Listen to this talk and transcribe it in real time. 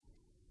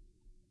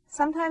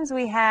sometimes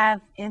we have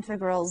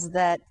integrals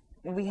that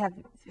we have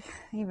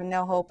even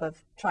no hope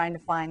of trying to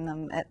find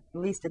them, at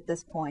least at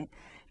this point.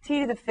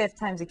 T to the fifth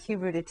times the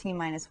cube root of t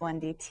minus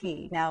 1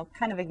 dt. Now,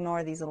 kind of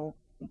ignore these little,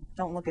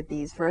 don't look at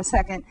these for a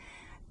second.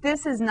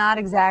 This is not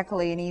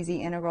exactly an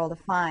easy integral to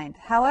find.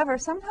 However,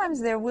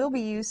 sometimes there will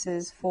be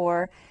uses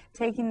for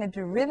taking the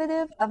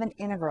derivative of an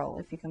integral,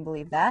 if you can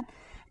believe that.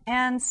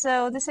 And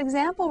so this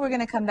example we're going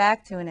to come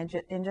back to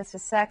in just a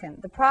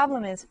second. The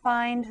problem is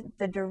find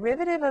the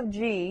derivative of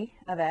g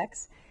of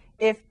x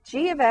if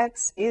g of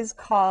x is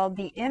called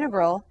the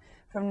integral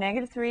from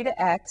 -3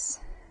 to x.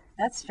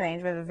 That's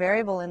strange. We have a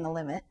variable in the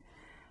limit.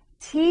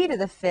 T to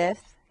the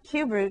fifth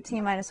cube root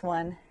t minus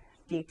 1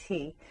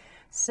 dt.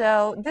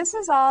 So this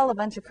is all a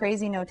bunch of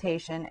crazy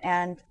notation,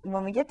 and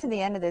when we get to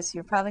the end of this,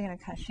 you're probably going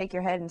to kind of shake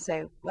your head and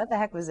say, what the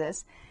heck was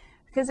this?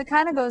 Because it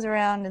kind of goes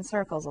around in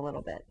circles a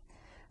little bit.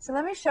 So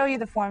let me show you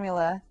the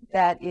formula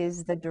that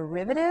is the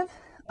derivative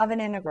of an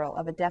integral,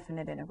 of a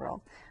definite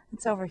integral.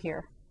 It's over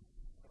here.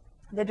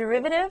 The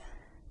derivative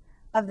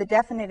of the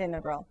definite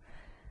integral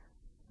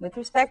with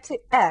respect to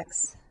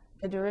x,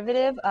 the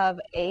derivative of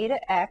a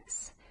to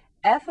x,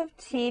 f of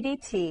t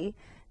dt.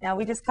 Now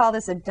we just call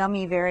this a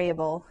dummy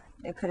variable.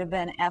 It could have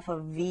been f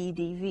of v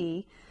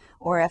dv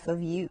or f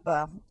of u.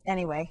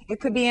 Anyway, it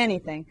could be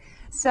anything.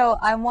 So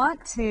I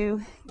want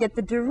to get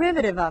the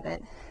derivative of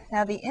it.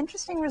 Now the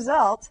interesting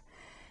result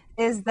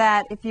is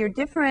that if you're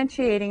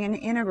differentiating an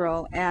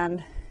integral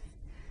and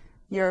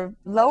your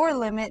lower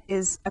limit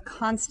is a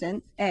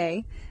constant,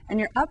 a, and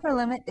your upper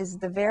limit is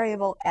the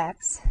variable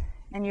x,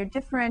 and you're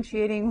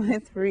differentiating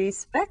with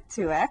respect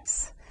to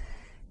x,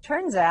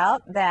 turns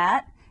out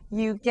that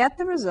you get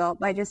the result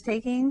by just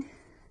taking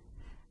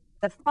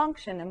the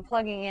function and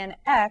plugging in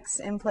x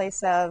in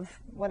place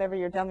of whatever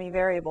your dummy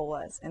variable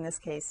was, in this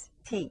case,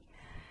 t.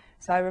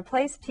 So I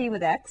replace t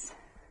with x,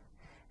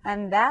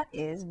 and that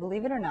is,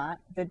 believe it or not,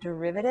 the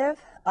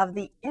derivative of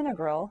the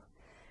integral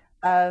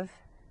of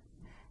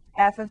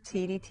f of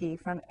t dt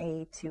from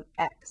a to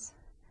x.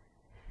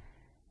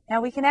 Now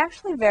we can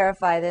actually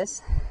verify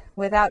this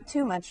without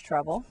too much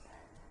trouble.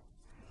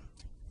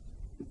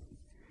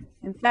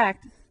 In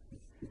fact,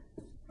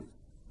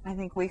 I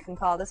think we can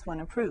call this one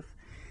a proof.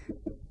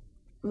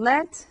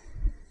 Let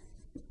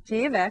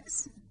g of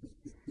x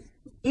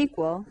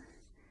equal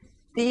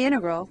the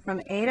integral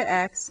from a to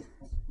x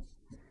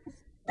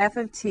f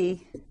of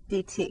t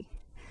dt.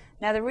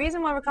 Now the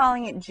reason why we're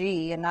calling it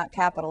g and not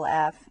capital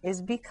F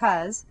is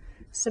because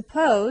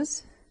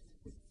suppose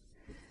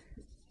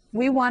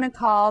we want to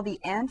call the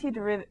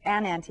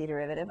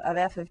antiderivative of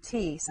f of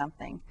t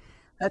something.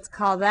 Let's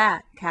call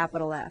that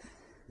capital F.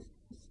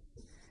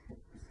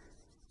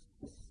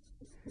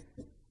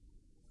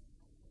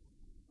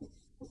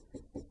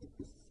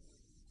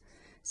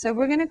 So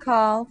we're going to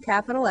call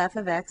capital F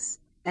of x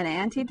an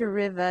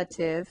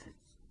antiderivative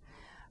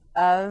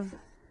of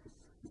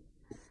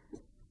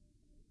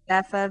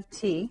f of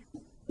t,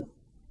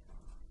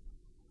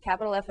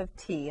 capital F of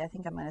t. I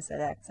think I might have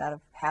said x out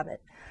of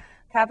habit.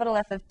 Capital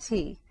F of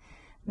t.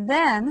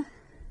 Then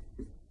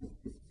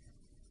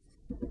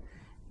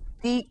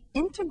the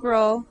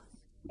integral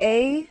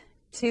a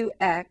to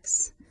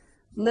x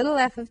little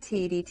f of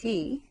t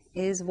dt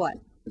is what?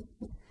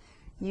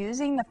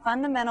 Using the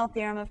fundamental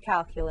theorem of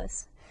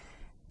calculus,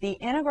 the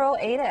integral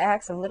a to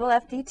x of little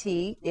f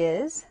dt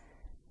is,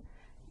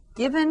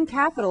 given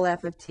capital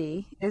F of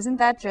t, isn't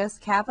that just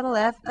capital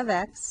F of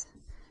x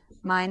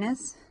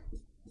minus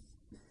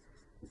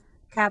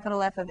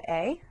capital F of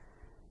a?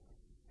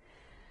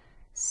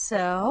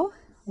 So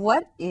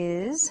what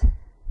is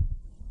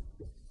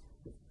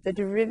the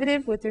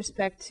derivative with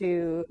respect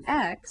to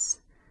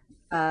x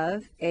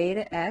of a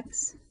to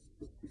x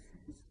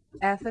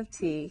f of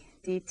t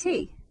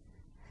dt?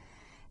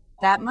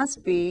 That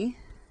must be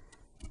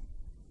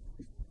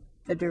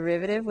the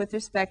derivative with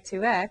respect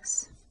to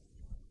x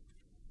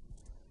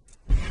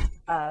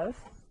of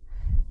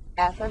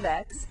f of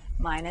x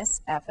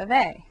minus f of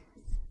a.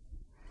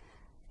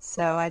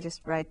 So I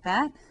just write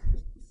that.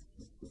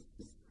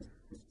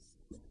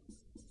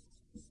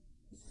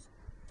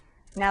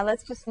 Now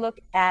let's just look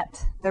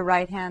at the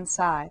right-hand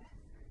side,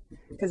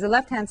 because the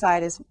left-hand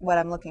side is what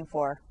I'm looking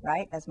for,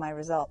 right, as my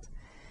result.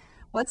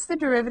 What's the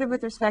derivative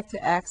with respect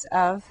to x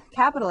of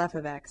capital F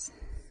of x?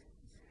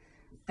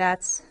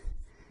 That's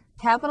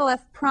capital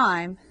F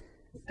prime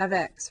of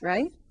x,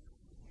 right?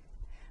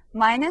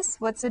 Minus,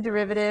 what's the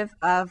derivative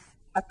of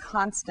a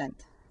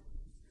constant?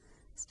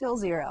 Still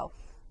 0.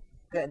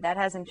 Good, that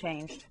hasn't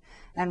changed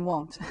and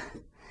won't.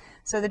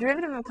 So the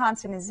derivative of a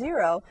constant is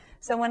 0.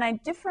 So when I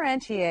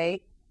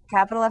differentiate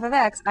capital F of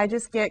x, I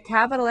just get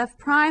capital F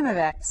prime of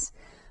x.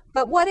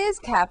 But what is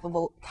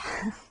capital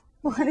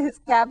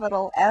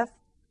F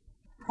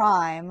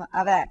prime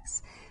of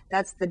x?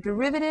 That's the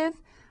derivative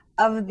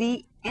of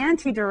the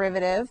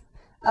antiderivative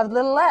of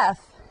little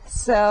f.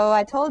 So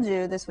I told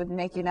you this would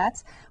make you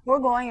nuts. We're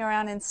going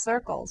around in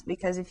circles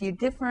because if you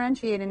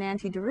differentiate an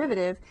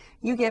antiderivative,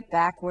 you get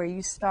back where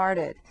you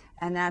started,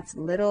 and that's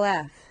little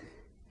f.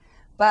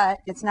 But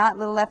it's not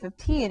little f of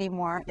t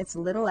anymore, it's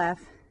little f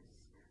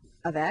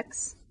of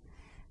x.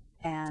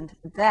 And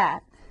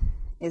that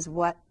is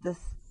what the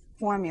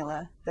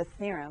formula, the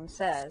theorem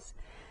says.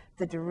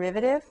 The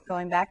derivative,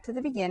 going back to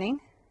the beginning,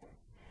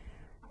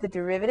 the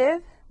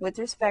derivative with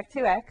respect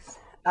to x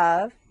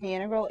of the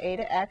integral a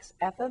to x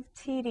f of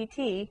t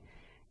dt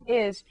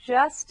is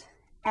just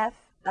f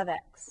of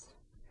x.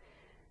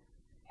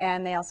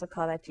 And they also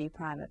call that g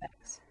prime of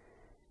x.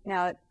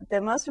 Now,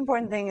 the most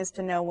important thing is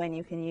to know when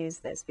you can use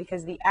this,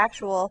 because the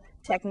actual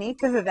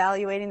technique of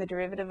evaluating the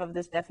derivative of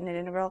this definite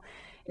integral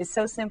is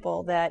so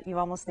simple that you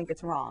almost think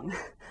it's wrong.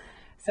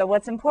 So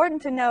what's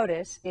important to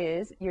notice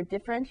is you're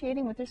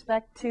differentiating with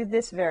respect to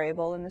this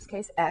variable, in this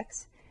case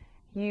x.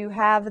 You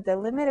have the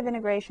limit of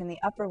integration, the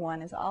upper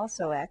one is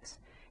also x.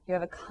 You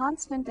have a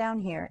constant down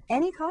here.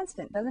 Any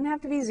constant, doesn't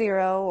have to be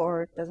 0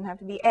 or doesn't have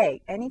to be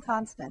a, any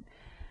constant.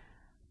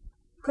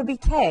 Could be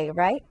k,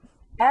 right?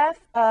 F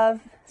of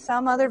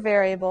some other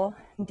variable,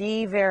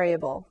 d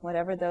variable,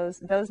 whatever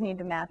those need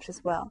to match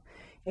as well.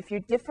 If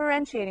you're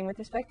differentiating with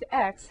respect to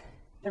x,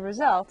 the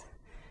result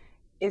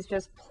is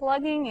just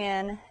plugging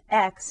in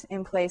x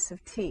in place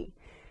of t.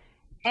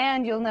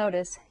 And you'll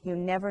notice you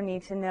never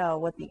need to know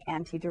what the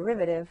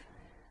antiderivative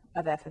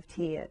of f of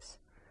t is.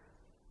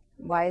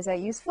 Why is that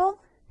useful?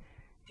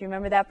 Do you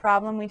remember that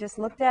problem we just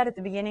looked at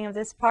the beginning of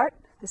this part,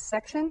 this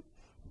section?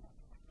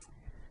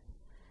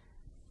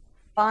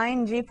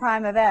 Find g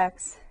prime of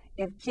x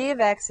if g of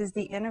x is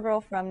the integral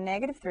from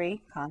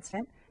 -3,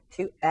 constant,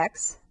 to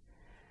x,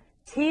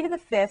 t to the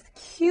 5th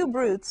cube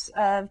roots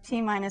of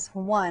t minus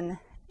 1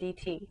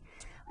 dt.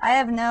 I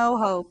have no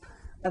hope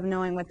of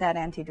knowing what that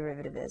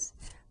antiderivative is.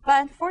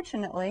 But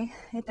fortunately,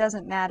 it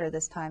doesn't matter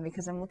this time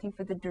because I'm looking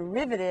for the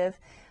derivative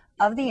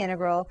of the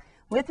integral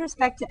with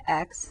respect to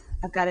x.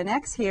 I've got an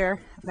x here,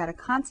 I've got a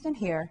constant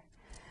here.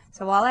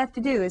 So all I have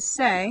to do is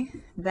say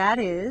that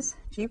is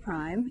g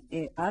prime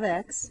of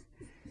x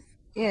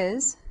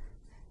is,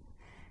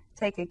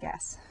 take a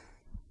guess.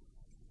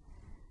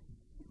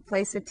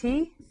 Place a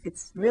t,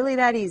 it's really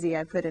that easy.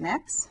 I put an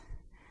x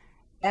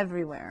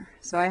everywhere.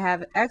 So I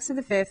have x to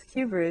the 5th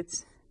cube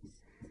roots,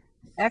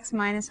 x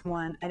minus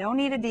 1. I don't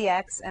need a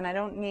dx and I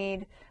don't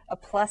need a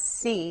plus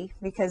c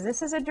because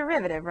this is a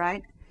derivative,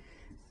 right?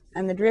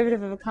 And the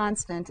derivative of a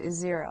constant is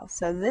 0.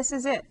 So this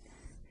is it.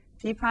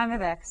 G prime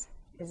of x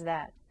is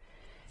that.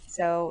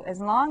 So as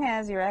long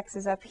as your x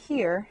is up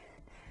here,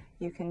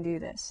 you can do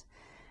this.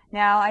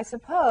 Now I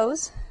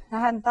suppose, I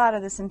hadn't thought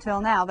of this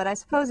until now, but I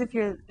suppose if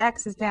your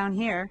x is down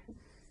here,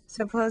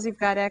 suppose you've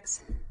got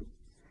x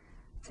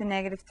to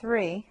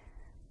 -3,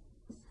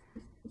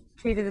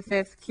 t to the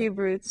 5th cube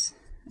roots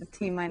of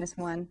t minus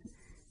 1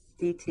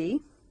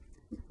 dt,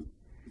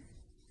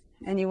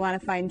 and you want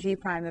to find g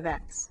prime of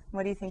x.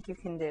 What do you think you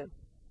can do?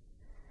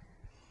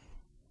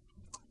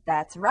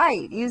 That's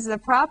right. Use the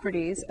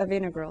properties of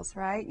integrals,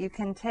 right? You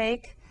can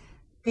take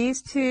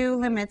these two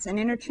limits and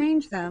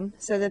interchange them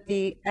so that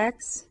the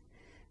x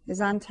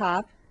is on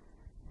top,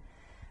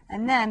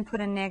 and then put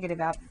a negative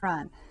out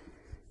front.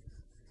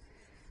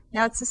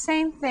 Now it's the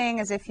same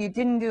thing as if you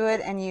didn't do it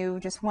and you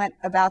just went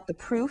about the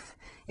proof.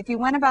 If you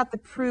went about the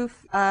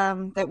proof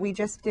that we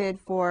just did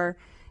for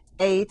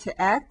a to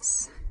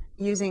x,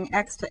 using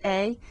x to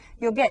a,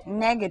 you'll get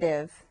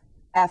negative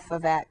f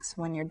of x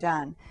when you're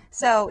done.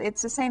 So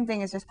it's the same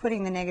thing as just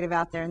putting the negative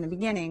out there in the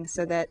beginning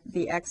so that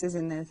the x is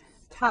in the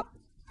top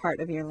part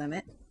of your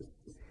limit.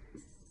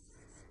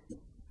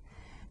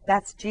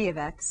 That's g of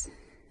x,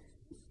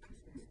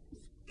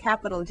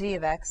 capital G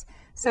of x.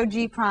 So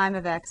g prime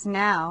of x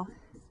now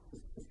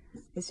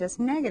is just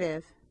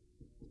negative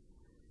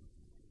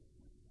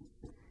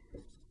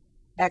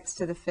x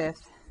to the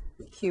 5th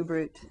cube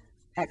root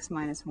x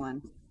minus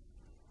 1.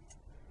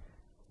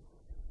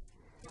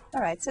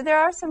 All right, so there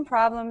are some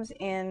problems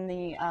in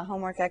the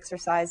homework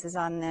exercises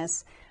on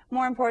this.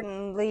 More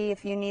importantly,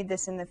 if you need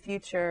this in the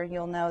future,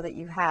 you'll know that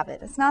you have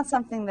it. It's not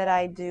something that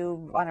I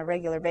do on a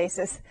regular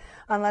basis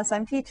unless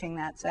I'm teaching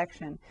that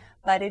section,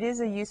 but it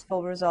is a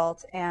useful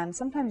result and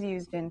sometimes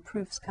used in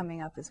proofs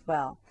coming up as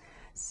well.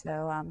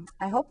 So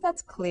I hope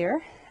that's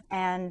clear,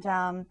 and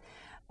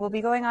we'll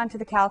be going on to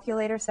the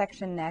calculator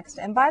section next.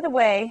 And by the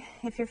way,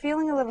 if you're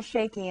feeling a little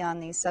shaky on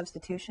these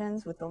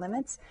substitutions with the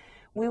limits,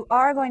 we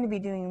are going to be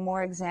doing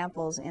more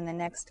examples in the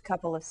next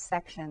couple of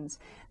sections.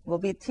 We'll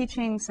be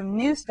teaching some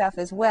new stuff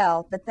as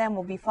well, but then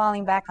we'll be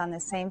falling back on the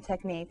same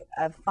technique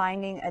of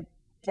finding a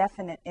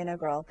definite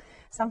integral,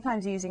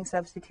 sometimes using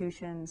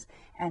substitutions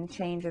and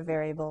change of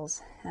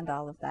variables and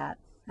all of that,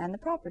 and the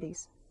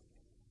properties.